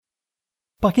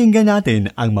Pakinggan natin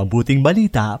ang mabuting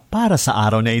balita para sa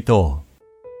araw na ito.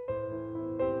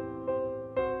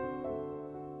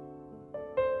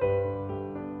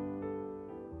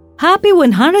 Happy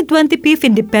 125th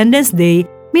Independence Day,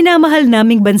 minamahal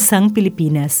naming bansang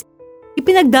Pilipinas.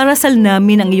 Ipinagdarasal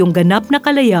namin ang iyong ganap na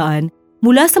kalayaan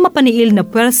mula sa mapaniil na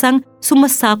puwersang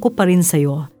sumasako pa rin sa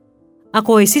iyo.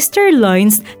 Ako ay Sister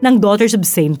Lines ng Daughters of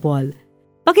St. Paul.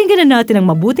 Pakinggan na natin ang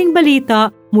mabuting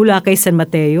balita mula kay San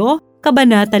Mateo,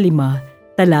 Kabanata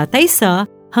 5, talata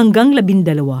 1 hanggang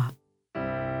 12.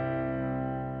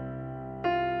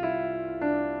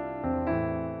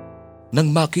 Nang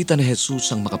makita ni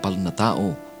Hesus ang makapal na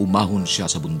tao, umahon siya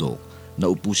sa bundok.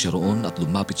 Naupo siya roon at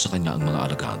lumapit sa kanya ang mga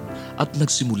alagad at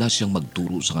nagsimula siyang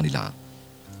magturo sa kanila.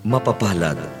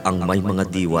 Mapapalad ang may mga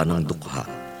diwa ng dukkha,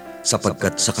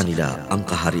 sapagkat sa kanila ang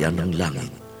kaharian ng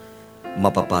langit.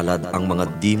 Mapapalad ang mga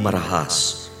di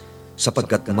marahas,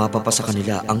 sapagkat mapapasa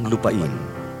kanila ang lupain.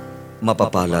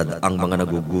 Mapapalad ang mga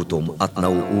nagugutom at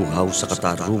nauuhaw sa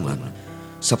katarungan,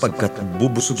 sapagkat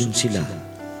bubusugin sila.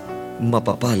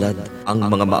 Mapapalad ang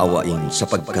mga maawain,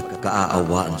 sapagkat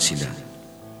kaaawaan sila.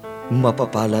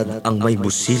 Mapapalad ang may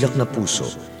busilak na puso,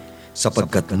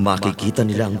 sapagkat makikita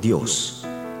nila ang Diyos.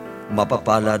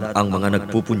 Mapapalad ang mga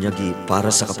nagpupunyagi para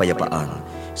sa kapayapaan,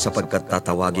 sapagkat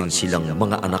tatawagin silang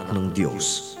mga anak ng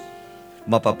Diyos.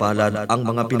 Mapapalad ang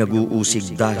mga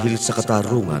pinag-uusig dahil sa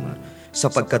katarungan,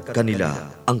 sapagkat kanila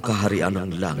ang kaharian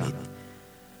ng langit.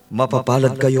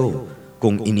 Mapapalad kayo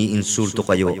kung iniinsulto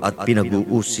kayo at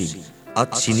pinag-uusig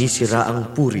at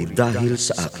sinisiraang-puri dahil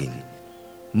sa akin.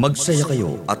 Magsaya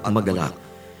kayo at magalak,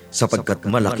 sapagkat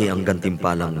malaki ang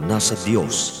gantimpalang nasa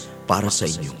Diyos para sa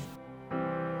inyo.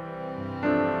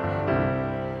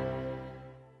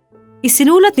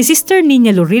 Isinulat ni Sister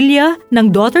Niña Lorilla ng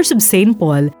Daughters of St.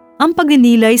 Paul ang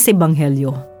pagninilay sa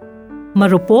Ebanghelyo.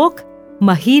 Marupok,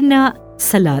 mahina,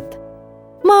 salat.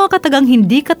 Mga katagang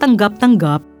hindi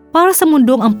katanggap-tanggap para sa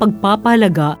mundong ang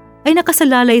pagpapahalaga ay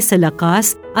nakasalalay sa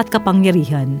lakas at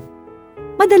kapangyarihan.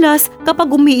 Madalas kapag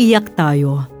umiiyak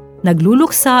tayo,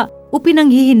 nagluluksa o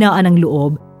pinanghihinaan ng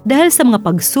loob dahil sa mga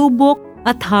pagsubok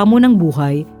at hamon ng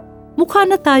buhay, mukha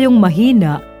na tayong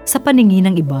mahina sa paningin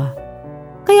ng iba.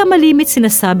 Kaya malimit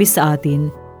sinasabi sa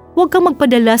atin, huwag kang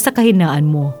magpadala sa kahinaan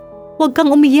mo. Huwag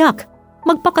kang umiyak,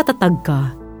 magpakatatag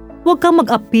ka. Huwag kang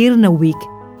mag-appear na weak,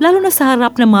 lalo na sa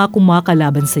harap ng mga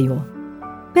kumakalaban sa iyo.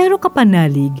 Pero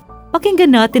kapanalig, pakinggan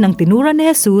natin ang tinura ni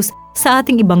Hesus sa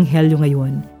ating Ebanghelyo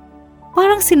ngayon.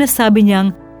 Parang sinasabi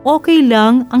niyang okay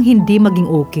lang ang hindi maging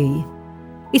okay.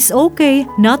 It's okay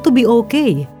not to be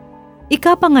okay.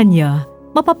 Ika pa nga niya,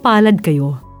 mapapalad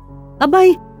kayo.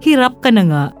 Abay, hirap ka na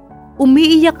nga,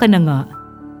 umiiyak ka na nga,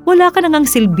 wala ka na ngang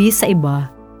silbi sa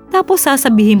iba. Tapos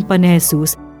sasabihin pa ni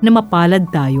Hesus na mapalad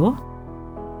tayo?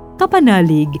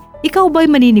 Kapanalig, ikaw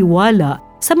ba'y maniniwala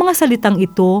sa mga salitang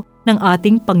ito ng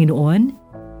ating Panginoon?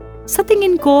 Sa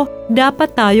tingin ko,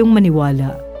 dapat tayong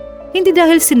maniwala. Hindi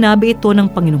dahil sinabi ito ng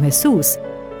Panginoong Hesus,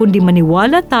 kundi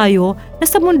maniwala tayo na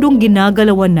sa mundong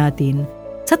ginagalawan natin,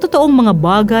 sa totoong mga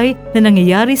bagay na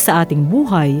nangyayari sa ating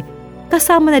buhay,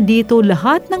 kasama na dito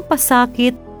lahat ng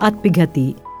pasakit at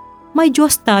bighati, may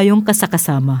Diyos tayong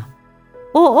kasa-kasama.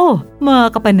 Oo,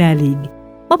 mga kapanalig,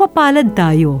 mapapalad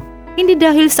tayo, hindi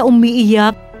dahil sa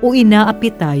umiiyak o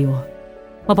inaapit tayo.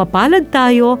 Mapapalad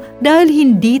tayo dahil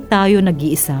hindi tayo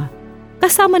nag-iisa.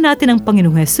 Kasama natin ang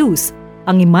Panginoong Hesus,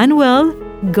 ang Emmanuel,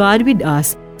 God with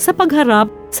us, sa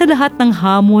pagharap sa lahat ng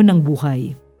hamon ng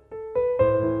buhay.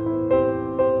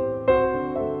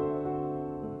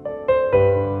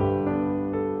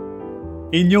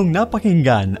 Inyong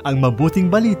napakinggan ang mabuting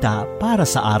balita para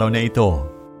sa araw na ito.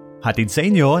 Hatid sa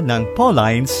inyo ng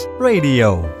Paulines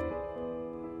Radio.